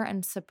ignore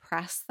and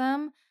suppress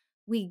them,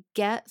 we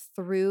get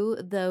through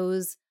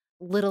those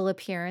little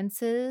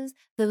appearances,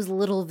 those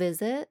little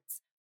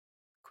visits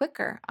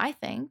quicker, I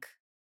think.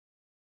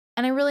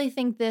 And I really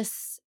think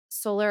this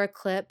solar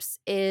eclipse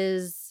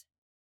is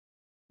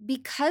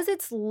because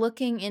it's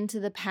looking into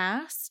the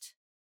past,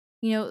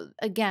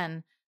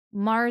 again,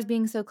 Mars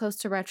being so close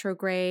to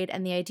retrograde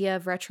and the idea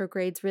of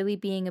retrogrades really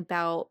being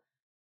about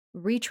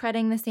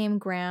retreading the same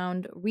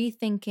ground,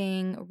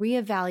 rethinking,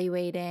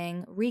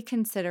 reevaluating,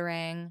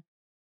 reconsidering.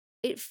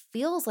 It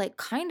feels like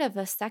kind of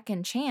a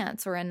second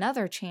chance or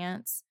another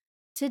chance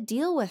to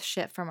deal with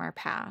shit from our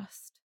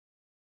past.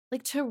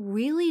 Like to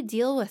really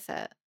deal with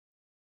it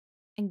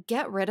and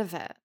get rid of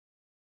it.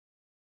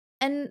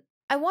 And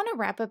I want to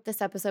wrap up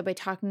this episode by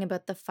talking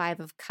about the Five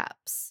of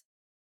Cups.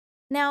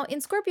 Now,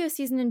 in Scorpio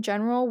season in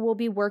general, we'll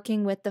be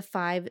working with the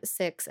 5,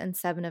 6, and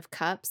 7 of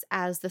Cups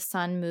as the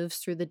sun moves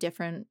through the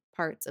different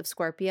parts of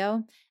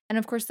Scorpio. And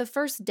of course, the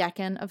first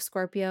decan of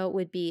Scorpio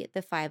would be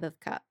the Five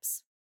of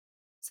Cups.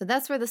 So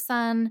that's where the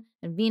sun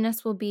and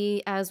Venus will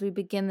be as we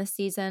begin the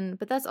season,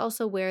 but that's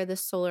also where the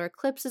solar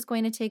eclipse is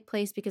going to take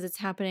place because it's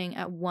happening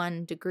at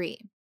 1 degree.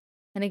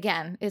 And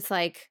again, it's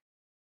like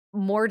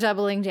more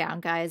doubling down,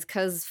 guys,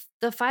 because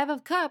the Five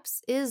of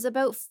Cups is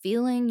about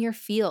feeling your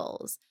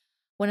feels.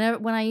 When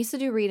I used to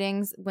do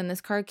readings, when this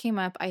card came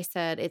up, I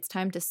said, it's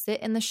time to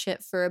sit in the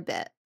shit for a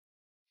bit.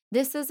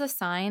 This is a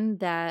sign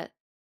that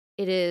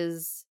it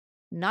is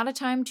not a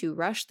time to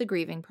rush the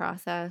grieving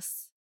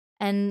process.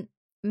 And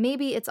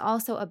maybe it's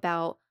also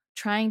about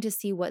trying to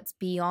see what's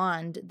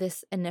beyond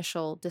this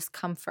initial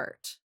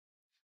discomfort.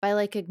 By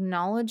like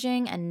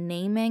acknowledging and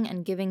naming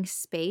and giving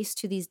space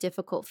to these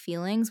difficult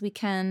feelings, we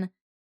can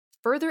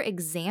further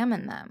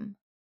examine them.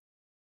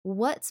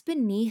 What's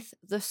beneath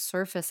the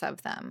surface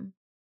of them?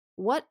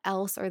 What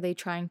else are they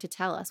trying to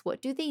tell us?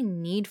 What do they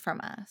need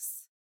from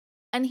us?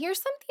 And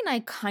here's something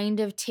I kind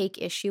of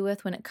take issue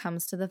with when it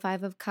comes to the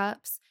Five of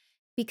Cups,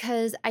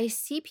 because I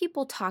see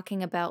people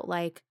talking about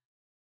like,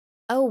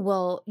 oh,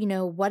 well,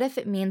 what if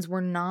it means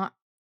we're not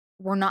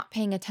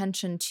paying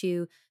attention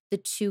to the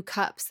two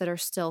cups that are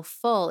still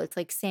full? It's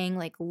like saying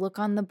like, look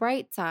on the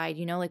bright side,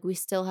 like we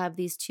still have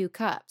these two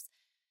cups.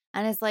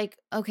 And it's like,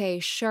 okay,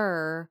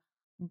 sure,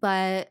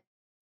 but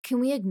can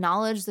we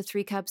acknowledge the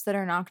three cups that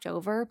are knocked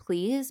over,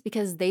 please?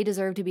 Because they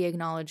deserve to be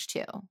acknowledged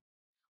too.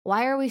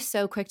 Why are we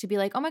so quick to be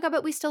like, oh my God,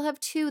 but we still have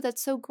two?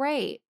 That's so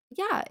great.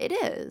 Yeah, it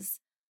is.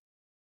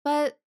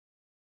 But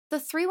the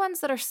three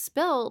ones that are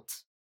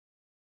spilt,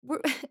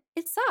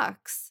 it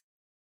sucks.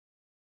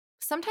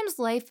 Sometimes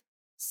life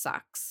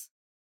sucks.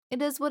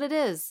 It is what it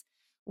is.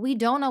 We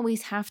don't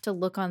always have to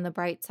look on the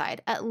bright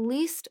side, at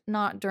least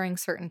not during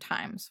certain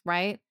times,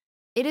 right?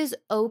 It is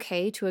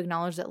okay to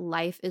acknowledge that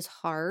life is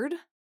hard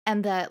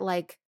and that,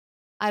 like,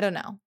 I don't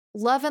know,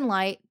 love and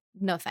light,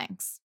 no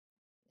thanks.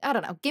 I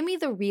don't know. Give me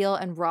the real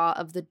and raw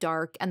of the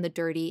dark and the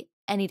dirty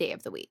any day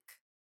of the week.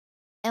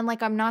 And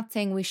like, I'm not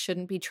saying we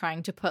shouldn't be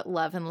trying to put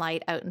love and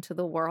light out into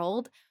the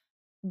world,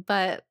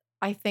 but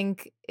I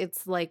think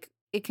it's like,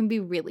 it can be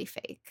really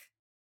fake.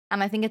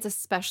 And I think it's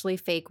especially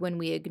fake when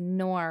we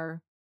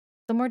ignore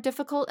the more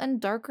difficult and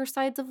darker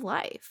sides of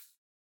life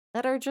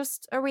that are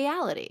just a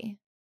reality.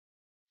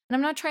 And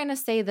I'm not trying to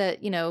say that,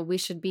 we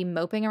should be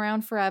moping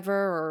around forever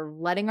or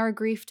letting our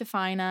grief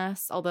define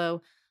us.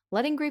 Although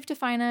letting grief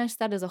define us,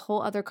 that is a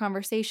whole other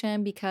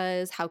conversation,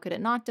 because how could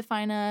it not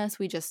define us?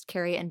 We just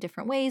carry it in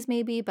different ways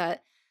maybe,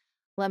 but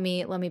let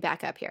me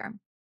back up here.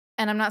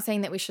 And I'm not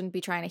saying that we shouldn't be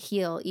trying to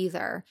heal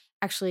either.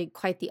 Actually,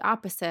 quite the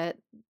opposite,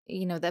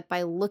 that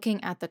by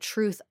looking at the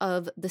truth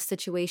of the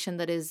situation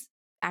that is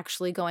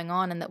actually going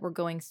on and that we're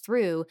going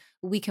through,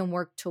 we can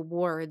work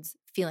towards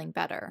feeling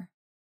better.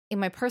 In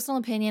my personal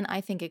opinion,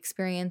 I think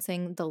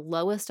experiencing the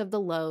lowest of the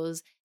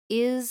lows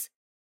is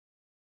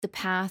the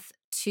path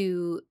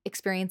to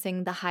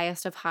experiencing the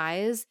highest of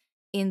highs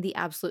in the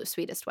absolute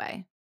sweetest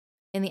way,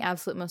 in the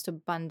absolute most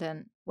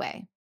abundant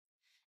way.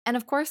 And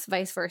of course,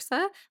 vice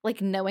versa,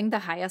 like knowing the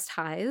highest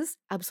highs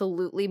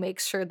absolutely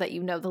makes sure that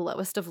you know the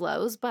lowest of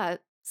lows,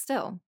 but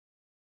still,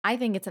 I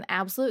think it's an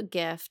absolute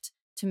gift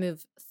to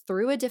move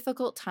through a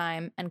difficult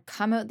time and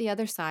come out the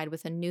other side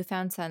with a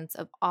newfound sense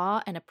of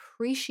awe and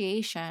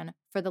appreciation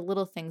for the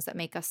little things that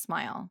make us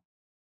smile.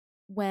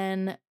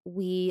 When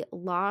we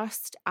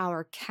lost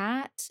our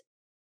cat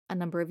a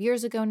number of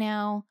years ago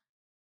now,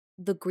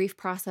 the grief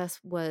process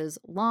was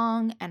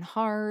long and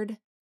hard.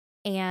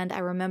 And I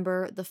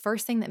remember the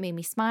first thing that made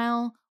me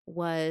smile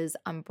was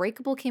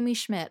Unbreakable Kimmy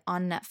Schmidt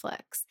on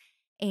Netflix.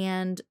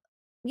 And,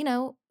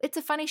 it's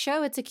a funny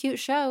show. It's a cute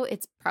show.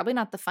 It's probably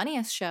not the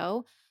funniest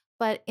show,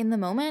 but in the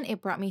moment,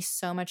 it brought me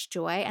so much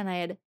joy. And I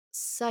had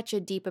such a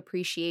deep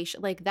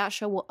appreciation. Like, that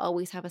show will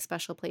always have a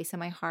special place in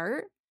my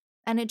heart.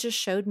 And it just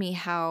showed me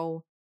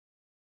how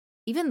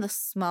even the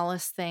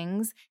smallest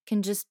things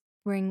can just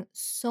bring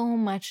so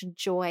much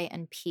joy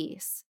and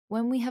peace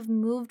when we have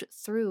moved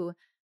through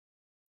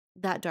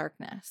that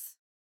darkness.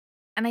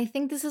 And I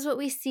think this is what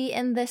we see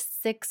in the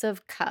Six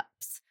of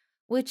Cups,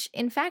 which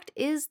in fact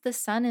is the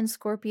Sun in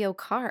Scorpio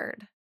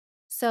card.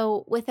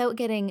 So without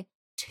getting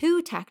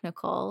too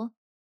technical,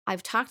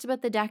 I've talked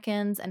about the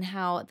decans and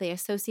how they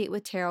associate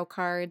with tarot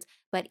cards,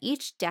 but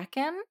each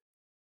decan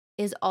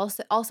is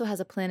also has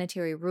a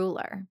planetary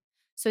ruler.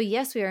 So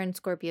yes, we are in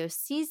Scorpio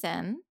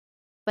season,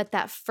 but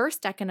that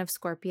first decan of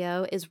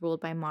Scorpio is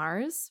ruled by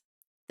Mars,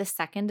 the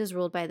second is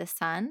ruled by the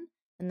Sun,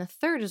 and the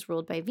third is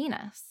ruled by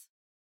Venus.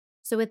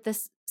 So with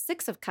this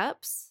Six of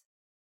Cups,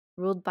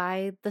 ruled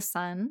by the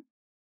Sun,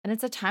 and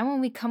it's a time when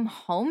we come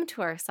home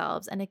to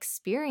ourselves and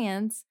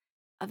experience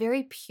a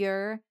very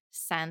pure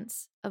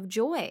sense of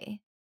joy.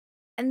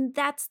 And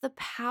that's the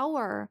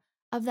power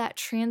of that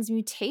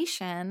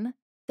transmutation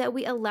that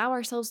we allow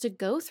ourselves to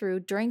go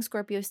through during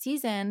Scorpio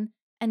season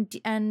and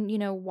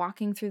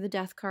walking through the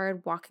Death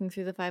card, walking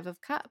through the Five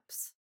of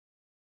Cups.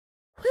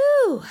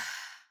 Whew.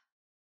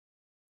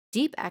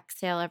 Deep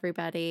exhale,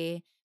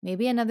 everybody.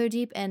 Maybe another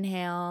deep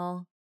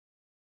inhale.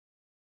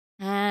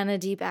 And a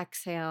deep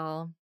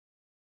exhale.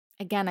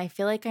 Again, I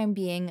feel like I'm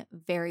being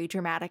very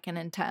dramatic and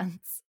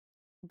intense,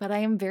 but I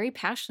am very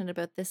passionate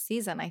about this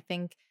season. I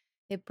think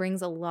it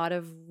brings a lot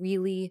of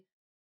really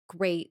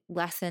great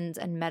lessons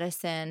and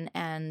medicine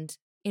and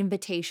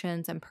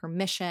invitations and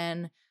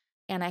permission.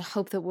 And I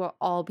hope that we'll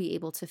all be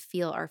able to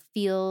feel our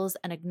feels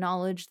and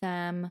acknowledge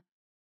them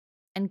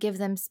and give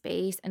them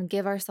space and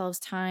give ourselves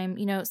time.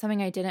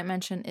 Something I didn't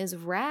mention is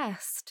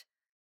rest.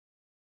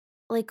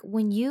 Like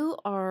when you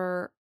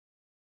are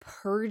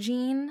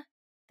purging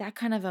that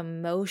kind of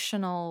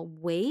emotional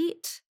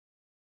weight,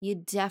 you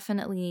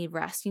definitely need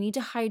rest. You need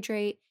to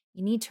hydrate,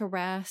 you need to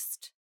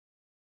rest.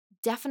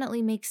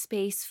 Definitely make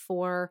space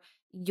for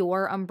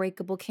your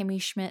unbreakable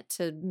Kimmy Schmidt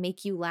to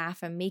make you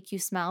laugh and make you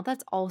smile.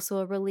 That's also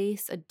a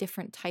release, a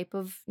different type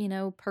of,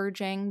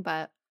 purging.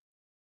 But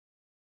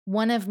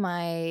one of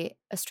my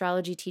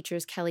astrology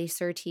teachers, Kelly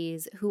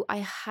Surtees, who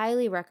I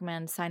highly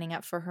recommend signing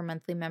up for her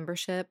monthly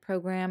membership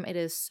program. It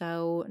is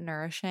so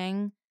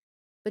nourishing.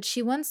 But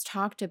she once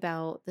talked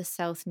about the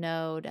South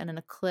Node and an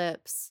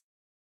eclipse,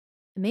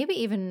 maybe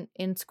even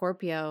in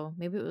Scorpio.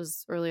 Maybe it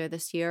was earlier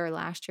this year or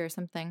last year or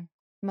something.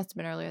 It must have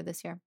been earlier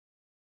this year.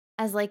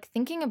 As like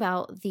thinking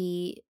about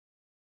the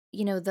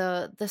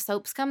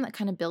soap scum that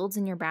kind of builds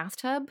in your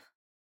bathtub,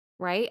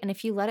 right? And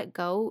if you let it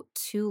go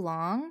too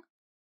long,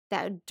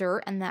 that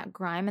dirt and that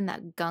grime and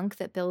that gunk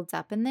that builds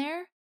up in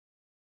there,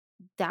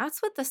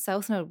 that's what the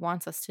South Node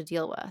wants us to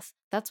deal with.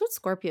 That's what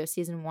Scorpio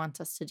season wants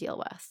us to deal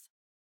with.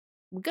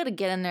 We got to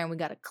get in there and we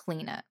got to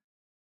clean it.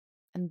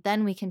 And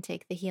then we can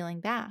take the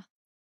healing bath.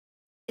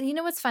 You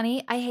know what's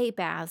funny? I hate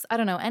baths. I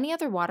don't know. Any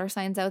other water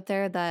signs out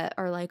there that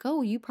are like,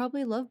 oh, you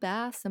probably love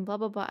baths and blah,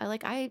 blah, blah.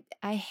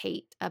 I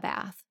hate a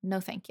bath. No,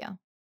 thank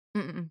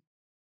you.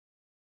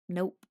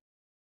 Nope.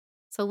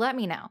 So let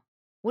me know.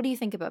 What do you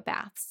think about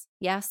baths?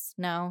 Yes?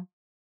 No?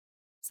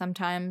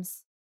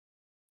 Sometimes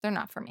they're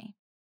not for me.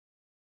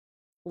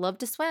 Love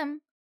to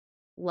swim.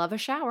 Love a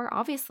shower,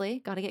 obviously.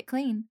 Got to get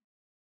clean.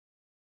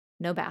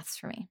 No baths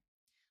for me.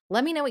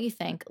 Let me know what you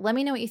think. Let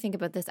me know what you think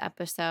about this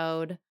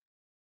episode.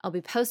 I'll be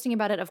posting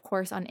about it, of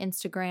course, on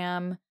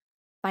Instagram.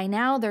 By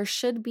now, there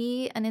should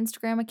be an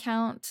Instagram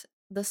account,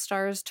 The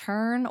Stars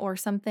Turn, or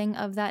something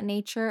of that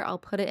nature. I'll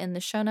put it in the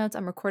show notes.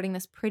 I'm recording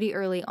this pretty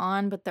early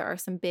on, but there are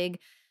some big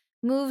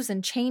moves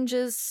and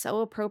changes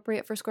so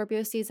appropriate for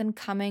Scorpio season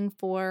coming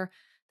for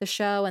the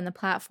show and the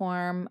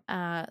platform.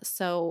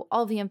 So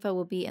all the info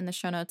will be in the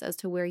show notes as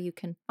to where you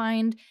can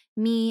find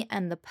me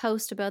and the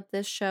post about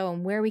this show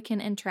and where we can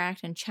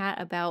interact and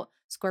chat about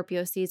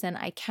Scorpio season.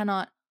 I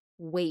cannot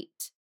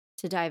wait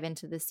to dive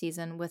into this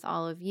season with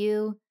all of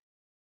you.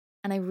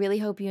 And I really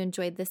hope you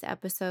enjoyed this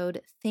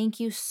episode. Thank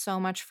you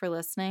so much for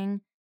listening.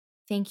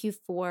 Thank you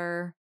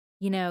for,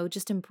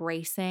 just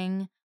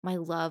embracing my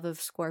love of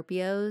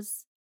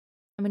Scorpios.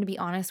 I'm going to be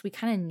honest, we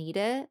kind of need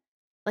it.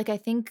 Like, I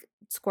think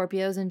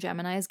Scorpios and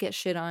Geminis get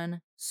shit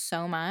on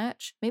so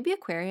much. Maybe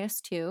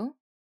Aquarius too.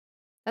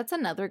 That's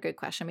another good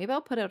question. Maybe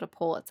I'll put out a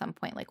poll at some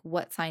point, like,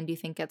 what sign do you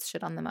think gets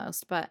shit on the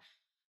most? But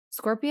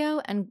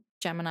Scorpio and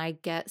Gemini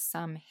get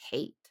some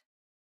hate.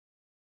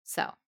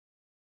 So,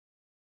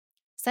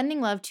 sending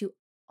love to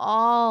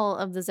all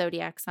of the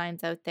zodiac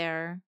signs out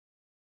there.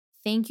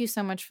 Thank you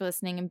so much for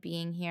listening and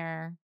being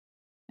here.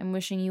 I'm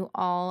wishing you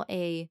all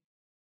a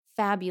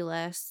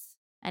fabulous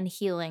and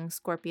healing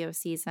Scorpio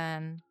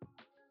season.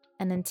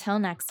 And until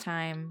next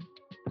time,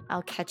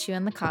 I'll catch you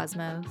in the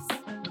cosmos.